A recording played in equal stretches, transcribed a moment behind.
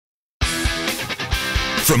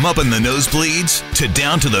From up in the nosebleeds to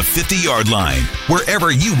down to the 50-yard line,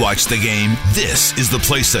 wherever you watch the game, this is the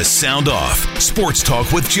place to sound off. Sports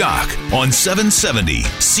Talk with Jock on 770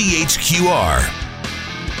 CHQR.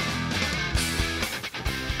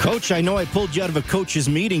 Coach, I know I pulled you out of a coach's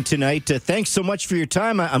meeting tonight. Thanks so much for your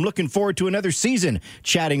time. I'm looking forward to another season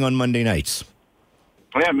chatting on Monday nights.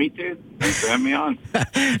 Yeah, me too. Thanks for having me on.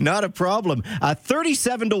 Not a problem.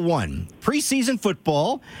 37-1. Preseason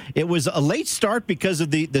football. It was a late start because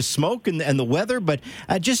of the smoke and the weather, but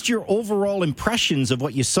just your overall impressions of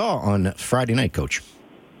what you saw on Friday night, Coach.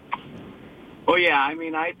 Well, yeah, I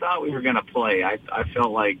mean, I thought we were going to play. I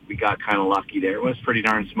felt like we got kind of lucky there. It was pretty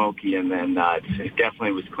darn smoky, and then it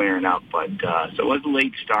definitely was clearing up. But so it was a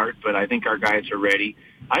late start, but I think our guys are ready.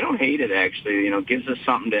 I don't hate it, actually. You know, it gives us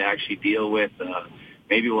something to actually deal with.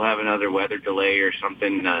 Maybe we'll have another weather delay or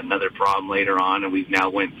something, another problem later on, and we've now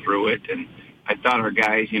went through it. And I thought our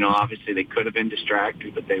guys, you know, obviously they could have been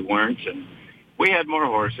distracted, but they weren't. And we had more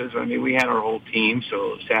horses. I mean, we had our whole team,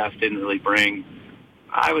 so SAS didn't really bring,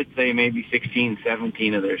 I would say, maybe 16,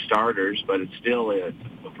 17 of their starters, but it's still a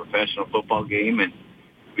professional football game, and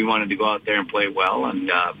we wanted to go out there and play well,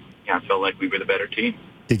 and I felt like we were the better team.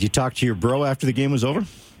 Did you talk to your bro after the game was over?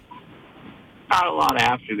 Not a lot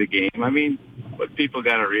after the game. I mean, what people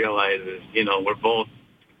got to realize is, you know, we're both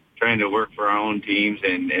trying to work for our own teams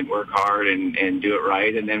and work hard and do it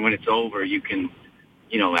right, and then when it's over, you can,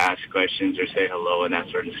 you know, ask questions or say hello and that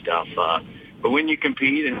sort of stuff. But when you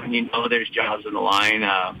compete and when you know there's jobs on the line,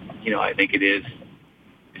 you know, I think it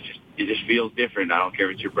just feels different. I don't care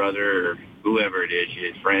if it's your brother or whoever it is,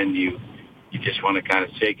 your friend, you just want to kind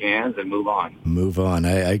of shake hands and move on. Move on.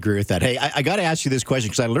 I agree with that. Hey, I got to ask you this question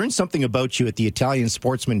because I learned something about you at the Italian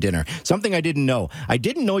Sportsman Dinner, something I didn't know. I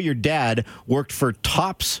didn't know your dad worked for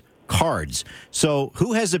Topps Cards. So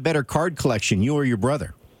who has a better card collection, you or your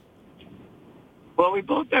brother? Well, we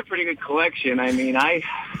both have pretty good collection. I mean, I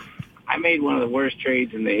made one of the worst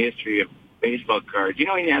trades in the history of baseball cards. You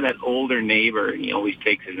know, when you have that older neighbor and he always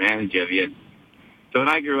takes advantage of you. So when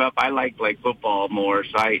I grew up, I liked football more.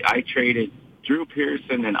 So I traded Drew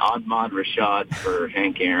Pearson and Ahmad Rashad for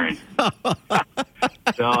Hank Aaron.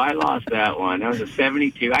 So I lost that one. That was a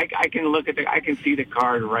 72. I can see the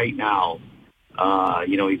card right now.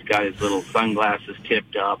 You know, he's got his little sunglasses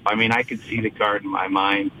tipped up. I mean, I can see the card in my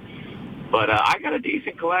mind. But I got a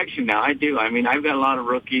decent collection now. I do. I mean, I've got a lot of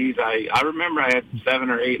rookies. I remember I had 7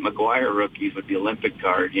 or 8 McGuire rookies with the Olympic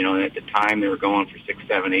card. You know, and at the time they were going for $600,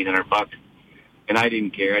 $700, $800, and I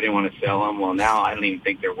didn't care. I didn't want to sell them. Well, now I don't even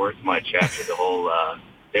think they're worth much after the whole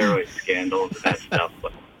steroid scandals and that stuff.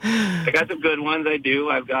 But I got some good ones. I do.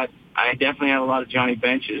 I definitely have a lot of Johnny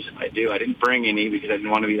Benches. I do. I didn't bring any because I didn't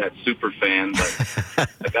want to be that super fan, but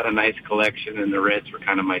I got a nice collection, and the Reds were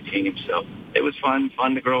kind of my team. So it was fun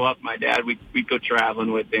to grow up. My dad, we'd go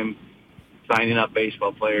traveling with him, signing up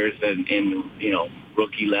baseball players in you know,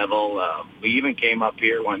 rookie level. We even came up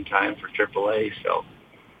here one time for AAA, so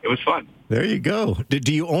it was fun. There you go.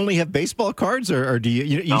 Do you only have baseball cards, or do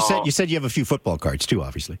you? You said you have a few football cards too,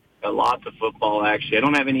 obviously. Lots of football, actually. I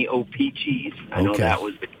don't have any OPGs. I know that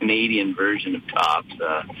was the Canadian version of Topps.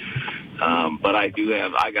 But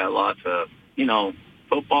I got lots of, you know,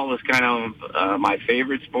 football was kind of my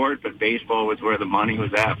favorite sport, but baseball was where the money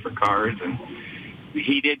was at for cards. And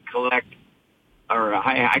he did collect, or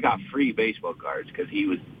I got free baseball cards because he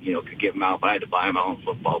was, you know, could give them out, but I had to buy my own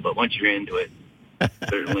football. But once you're into it,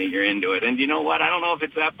 certainly you're into it. And you know what? I don't know if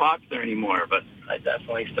it's that popular anymore, but I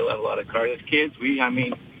definitely still have a lot of cards. As kids,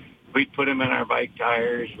 we'd put them in our bike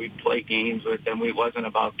tires. We'd play games with them. It wasn't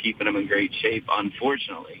about keeping them in great shape,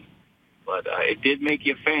 unfortunately. But it did make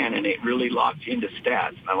you a fan, and it really locked you into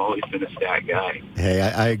stats. I've always been a stat guy. Hey,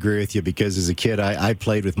 I agree with you because as a kid, I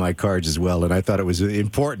played with my cards as well, and I thought it was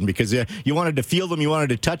important because you wanted to feel them, you wanted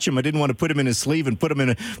to touch them. I didn't want to put them in a sleeve and put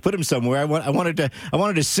them somewhere. I wanted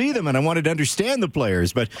to see them, and I wanted to understand the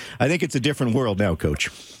players. But I think it's a different world now, Coach.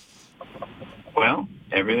 Well,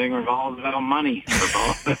 everything revolves around money.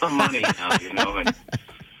 Now, you know. And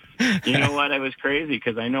you know what? It was crazy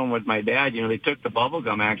because I know with my dad, you know, they took the bubble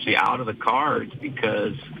gum actually out of the cards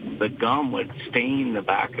because the gum would stain the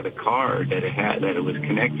back of the card that it was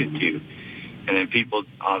connected to. And then people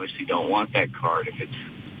obviously don't want that card if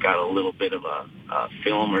it's got a little bit of a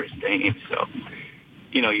film or a stain. So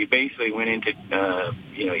you basically went into,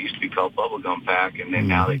 it used to be called Bubblegum Pack, and then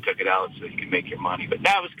now they took it out so you can make your money. But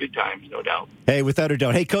that was good times, no doubt. Hey, without a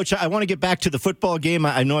doubt. Hey, Coach, I want to get back to the football game.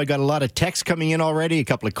 I know I got a lot of texts coming in already, a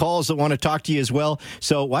couple of calls that want to talk to you as well.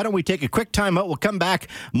 So why don't we take a quick time out? We'll come back.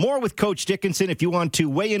 More with Coach Dickinson. If you want to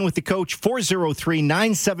weigh in with the coach,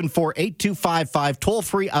 403-974-8255. Toll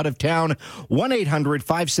free out of town,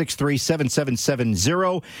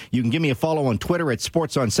 1-800-563-7770. You can give me a follow on Twitter at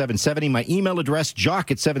SportsOn770. My email address,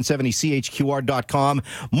 jock@770chqr.com.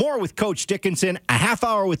 More with Coach Dickinson. A half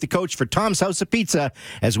hour with the coach for Tom's House of Pizza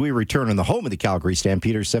as we return on the home of the Calgary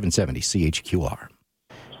Stampeders, 770 CHQR.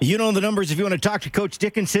 You know the numbers if you want to talk to Coach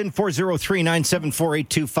Dickinson,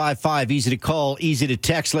 403-974-8255. Easy to call, easy to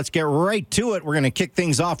text. Let's get right to it. We're going to kick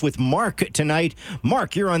things off with Mark tonight.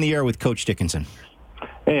 Mark, you're on the air with Coach Dickinson.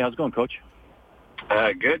 Hey, how's it going, Coach?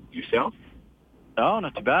 Good. Yourself? Oh,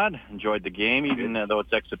 not too bad. Enjoyed the game, even though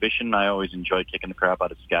it's exhibition. I always enjoy kicking the crap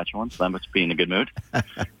out of Saskatchewan, so that must be in a good mood. Not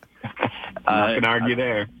going to argue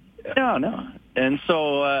there. No. And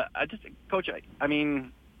so, Coach, I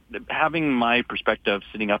mean, having my perspective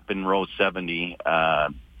sitting up in row 70, I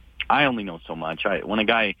only know so much. When a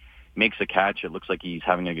guy makes a catch, it looks like he's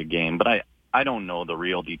having a good game, but I don't know the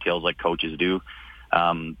real details like coaches do.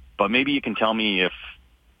 But maybe you can tell me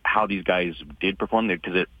how these guys did perform there,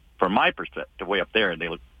 because from my perspective, way up there, they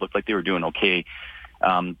looked like they were doing okay.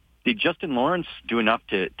 Did Justin Lawrence do enough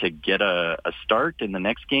to get a start in the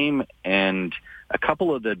next game? And a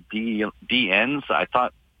couple of the DNs I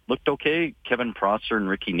thought looked okay. Kevin Prosser and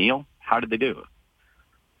Ricky Neal. How did they do?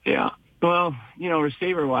 Yeah. Well,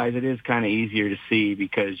 receiver-wise, it is kind of easier to see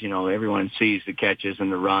because, everyone sees the catches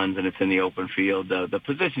and the runs and it's in the open field. The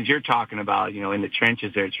positions you're talking about, in the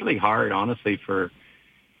trenches there, it's really hard, honestly, for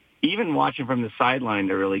even watching from the sideline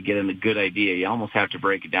to really get a good idea. You almost have to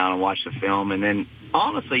break it down and watch the film. And then,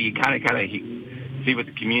 honestly, you kind of see what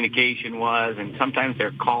the communication was. And sometimes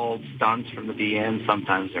they're called stunts from the DN.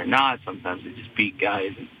 Sometimes they're not. Sometimes they just beat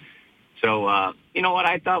guys. And so, you know what?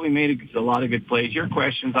 I thought we made a lot of good plays. Your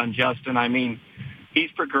questions on Justin, I mean,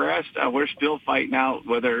 he's progressed. We're still fighting out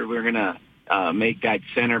whether we're going to make that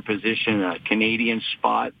center position a Canadian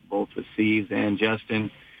spot, both with Seaves and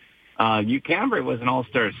Justin. Hugh Cambry was an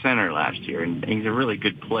all-star center last year, and he's a really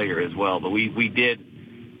good player as well. But we did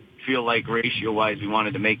feel like ratio-wise we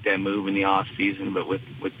wanted to make that move in the off-season, but with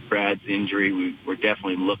Brad's injury, we're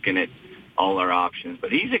definitely looking at all our options.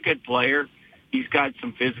 But he's a good player. He's got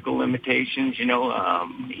some physical limitations,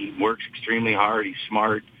 he works extremely hard. He's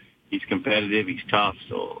smart. He's competitive. He's tough.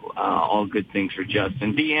 So all good things for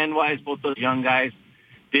Justin. DN-wise, both those young guys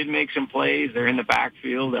did make some plays. They're in the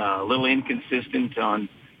backfield, a little inconsistent on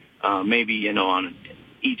maybe, on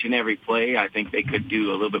each and every play. I think they could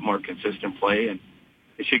do a little bit more consistent play, and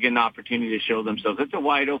they should get an opportunity to show themselves. It's a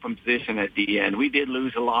wide-open position at the end. We did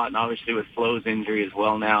lose a lot, and obviously with Flo's injury as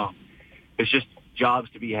well now, there's just jobs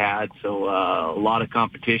to be had. So a lot of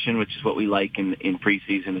competition, which is what we like in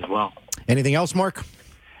preseason as well. Anything else, Mark?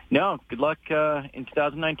 No. Good luck in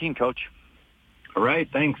 2019, Coach. All right,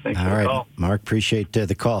 thanks. Thanks All for right, the call. Mark, appreciate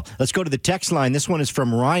the call. Let's go to the text line. This one is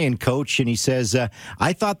from Ryan, Coach, and he says,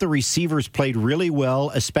 I thought the receivers played really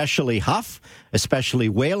well, especially Huff, especially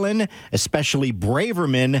Whalen, especially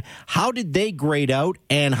Braverman. How did they grade out,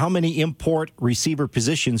 and how many import receiver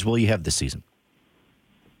positions will you have this season?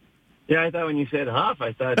 Yeah, I thought when you said Huff,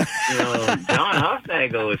 I thought, John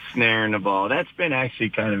Huffnagel was snaring the ball. That's been actually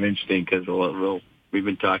kind of interesting because we've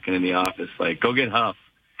been talking in the office, like, go get Huff.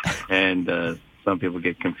 And some people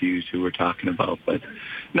get confused who we're talking about. But,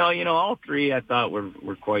 no, all three I thought were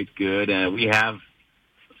quite good. We have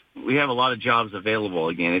a lot of jobs available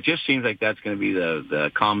again. It just seems like that's going to be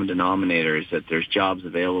the common denominator is that there's jobs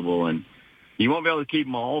available. And you won't be able to keep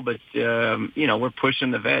them all, but, we're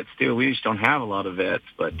pushing the vets, too. We just don't have a lot of vets.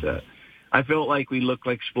 But I felt like we looked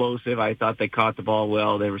like explosive. I thought they caught the ball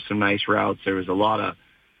well. There were some nice routes. There was a lot of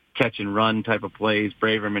catch and run type of plays.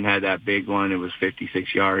 Braverman had that big one. It was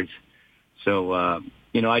 56 yards. So,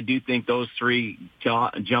 I do think those three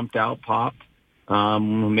jumped out, popped.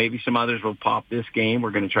 Maybe some others will pop this game.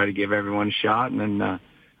 We're going to try to give everyone a shot and then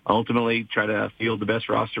ultimately try to field the best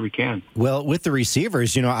roster we can. Well, with the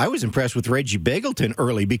receivers, I was impressed with Reggie Begelton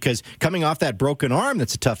early because coming off that broken arm,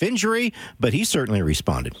 that's a tough injury, but he certainly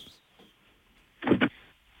responded.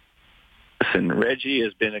 Listen, Reggie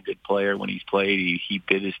has been a good player when he's played. He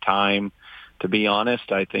bid his time. To be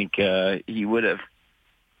honest, I think he would have,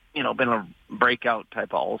 been a breakout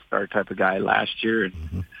type of all-star type of guy last year.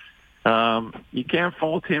 And you can't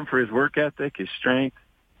fault him for his work ethic, his strength.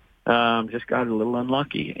 Just got a little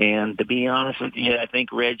unlucky. And to be honest with you, I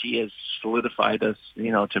think Reggie has solidified us,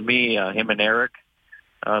 to me, him and Eric,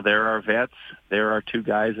 There are vets. There are two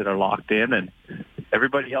guys that are locked in, and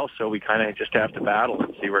everybody else. So we kind of just have to battle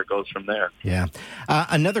and see where it goes from there. Yeah.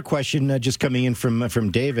 Another question just coming in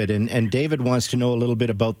from David, and David wants to know a little bit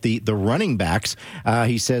about the running backs.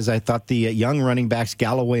 He says, I thought the young running backs,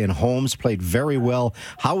 Galloway and Holmes, played very well.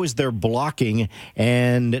 How is their blocking,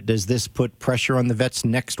 and does this put pressure on the vets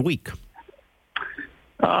next week?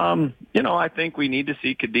 I think we need to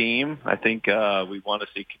see Kadeem. I think we want to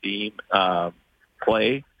see Kadeem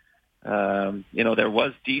play. There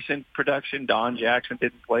was decent production. Don Jackson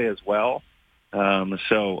didn't play as well.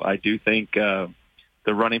 So I do think the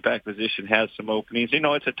running back position has some openings.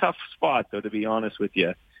 It's a tough spot, though, to be honest with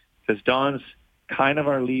you, because Don's kind of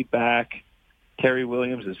our lead back. Terry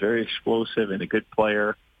Williams is very explosive and a good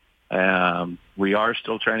player. We are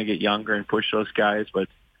still trying to get younger and push those guys, but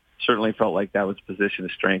certainly felt like that was a position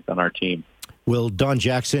of strength on our team. Will Don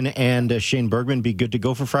Jackson and Shane Bergman be good to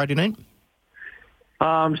go for Friday night?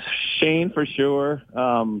 Shane for sure.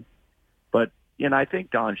 But I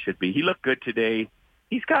think Don should be. He looked good today.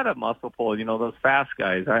 He's got a muscle pull. Those fast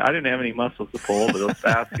guys. I didn't have any muscles to pull, but those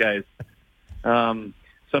fast guys,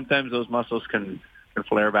 sometimes those muscles can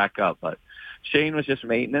flare back up. But Shane was just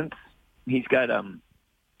maintenance. He's got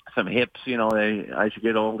some hips, as you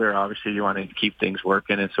get older, obviously you want to keep things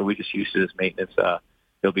working, and so we just used it as maintenance.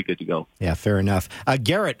 He'll be good to go. Yeah, fair enough.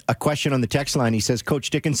 Garrett, a question on the text line. He says, Coach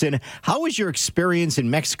Dickinson, how was your experience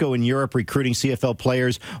in Mexico and Europe recruiting CFL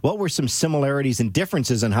players? What were some similarities and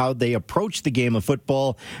differences in how they approach the game of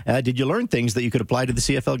football? Did you learn things that you could apply to the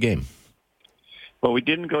CFL game? Well, we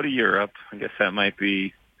didn't go to Europe. I guess that might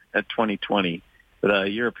be at 2020.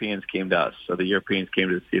 But Europeans came to us. So the Europeans came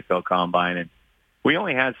to the CFL Combine, and we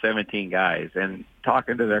only had 17 guys, and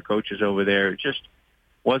talking to their coaches over there, it just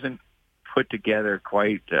wasn't put together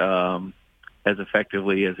quite as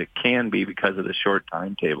effectively as it can be because of the short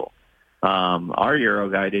timetable. Our Euro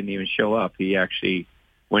guy didn't even show up. He actually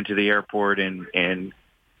went to the airport and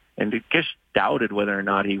just doubted whether or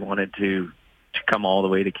not he wanted to come all the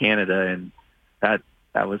way to Canada, and that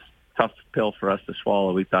was a tough pill for us to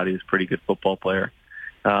swallow. We thought he was a pretty good football player.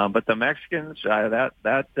 But the Mexicans, that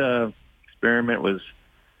experiment was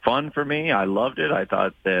fun for me. I loved it. I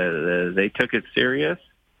thought they took it serious.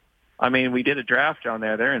 I mean, we did a draft down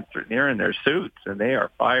there. They're in their suits, and they are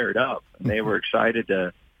fired up. And they were excited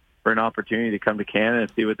for an opportunity to come to Canada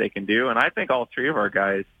and see what they can do. And I think all three of our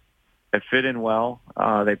guys have fit in well.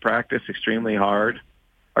 They practice extremely hard.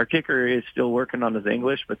 Our kicker is still working on his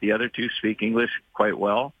English, but the other two speak English quite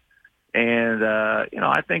well. And,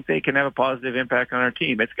 I think they can have a positive impact on our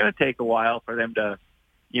team. It's going to take a while for them to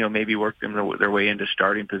maybe work their way into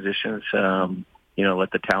starting positions,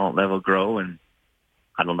 let the talent level grow. And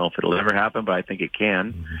I don't know if it'll ever happen, but I think it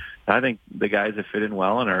can. Mm-hmm. I think the guys have fit in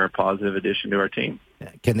well and are a positive addition to our team.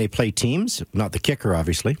 Can they play teams? Not the kicker,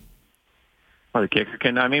 obviously. Well, the kicker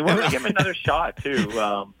can. I mean, we're going to give him another shot, too.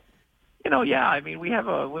 We're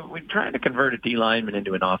trying to convert a D lineman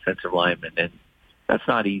into an offensive lineman, and that's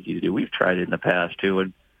not easy to do. We've tried it in the past, too.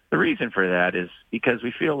 And the reason for that is because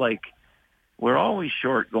we feel like we're always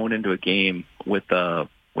short going into a game with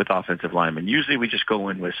offensive linemen. Usually we just go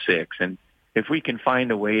in with 6. And if we can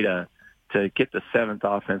find a way to get the 7th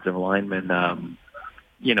offensive lineman,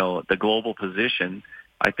 the global position,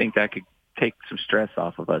 I think that could take some stress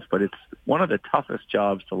off of us. But it's one of the toughest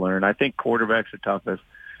jobs to learn. I think quarterback's the toughest.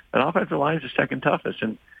 And offensive line is the second toughest.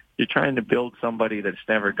 And you're trying to build somebody that's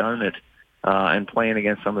never done it and playing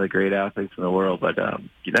against some of the great athletes in the world. But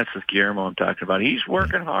that's just Guillermo I'm talking about. He's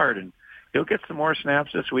working hard, and he'll get some more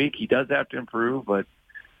snaps this week. He does have to improve, but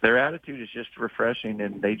their attitude is just refreshing.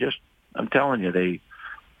 And I'm telling you,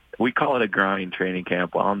 we call it a grind training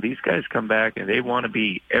camp. Well, these guys come back and they want to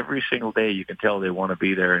be every single day. You can tell they want to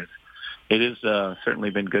be there. It has certainly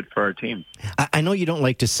been good for our team. I know you don't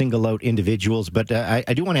like to single out individuals, but I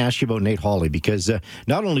do want to ask you about Nate Hawley, because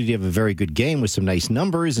not only did he have a very good game with some nice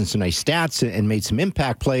numbers and some nice stats and made some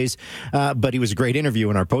impact plays, but he was a great interview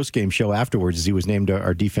in our post-game show afterwards as he was named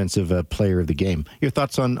our defensive player of the game. Your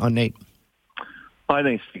thoughts on Nate? Well, I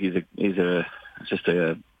think he's just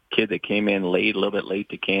a kid that came in a little bit late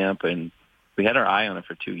to camp, and we had our eye on him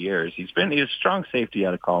for 2 years. He's a strong safety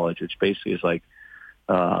out of college, which basically is like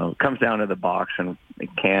comes down to the box and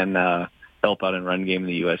can help out in run game in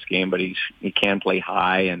the U.S. game, but he can play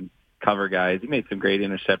high and cover guys. He made some great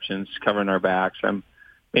interceptions covering our backs.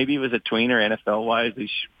 Maybe he was a tweener NFL-wise.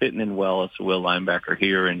 He's fitting in well as a will linebacker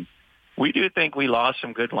here, and we do think we lost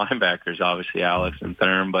some good linebackers, obviously Alex and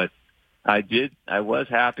Therm, but I was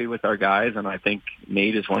happy with our guys, and I think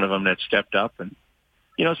Nate is one of them that stepped up. And,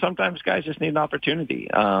 sometimes guys just need an opportunity.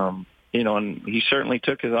 And he certainly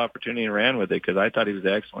took his opportunity and ran with it, because I thought he was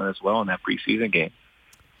excellent as well in that preseason game.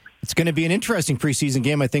 It's going to be an interesting preseason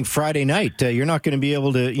game, I think, Friday night. You're not going to be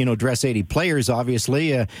able to, dress 80 players,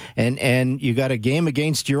 obviously, and you got a game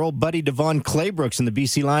against your old buddy Devon Claybrooks and the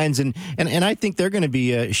BC Lions, and I think they're going to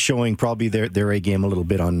be showing probably their A game a little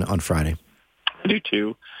bit on Friday. I do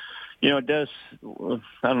too. It does.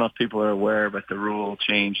 I don't know if people are aware, but the rule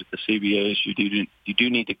change at the CBA is you do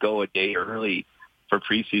need to go a day early for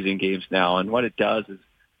preseason games now, and what it does is,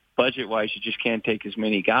 budget-wise, you just can't take as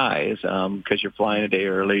many guys because you're flying a day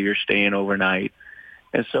early, you're staying overnight.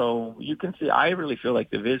 And so you can see, I really feel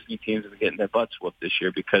like the visiting teams have been getting their butts whooped this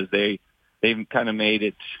year because they've kind of made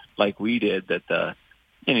it like we did, that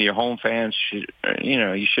your home fans should,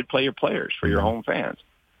 you should play your players for your home fans.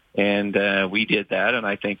 And we did that, and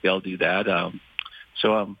I think they'll do that.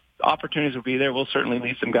 So opportunities will be there. We'll certainly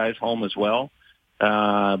leave some guys home as well.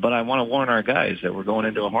 But I want to warn our guys that we're going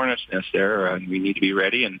into a hornet's nest there, and we need to be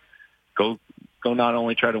ready and go not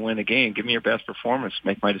only try to win a game, give me your best performance,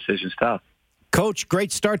 make my decisions tough. Coach,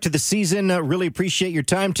 great start to the season. Really appreciate your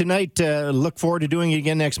time tonight. Look forward to doing it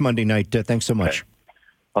again next Monday night. Thanks so much. Okay.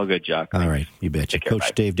 All good, Jock. All right, you betcha. Care, Coach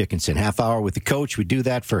bye. Dave Dickinson, half hour with the coach. We do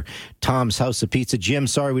that for Tom's House of Pizza. Jim,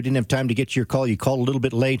 sorry we didn't have time to get to your call. You called a little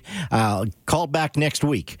bit late. Call back next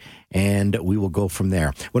week, and we will go from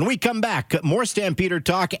there. When we come back, more Stampeder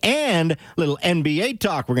talk and a little NBA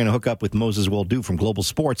talk. We're going to hook up with Moses Waldu from Global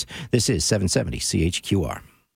Sports. This is 770 CHQR.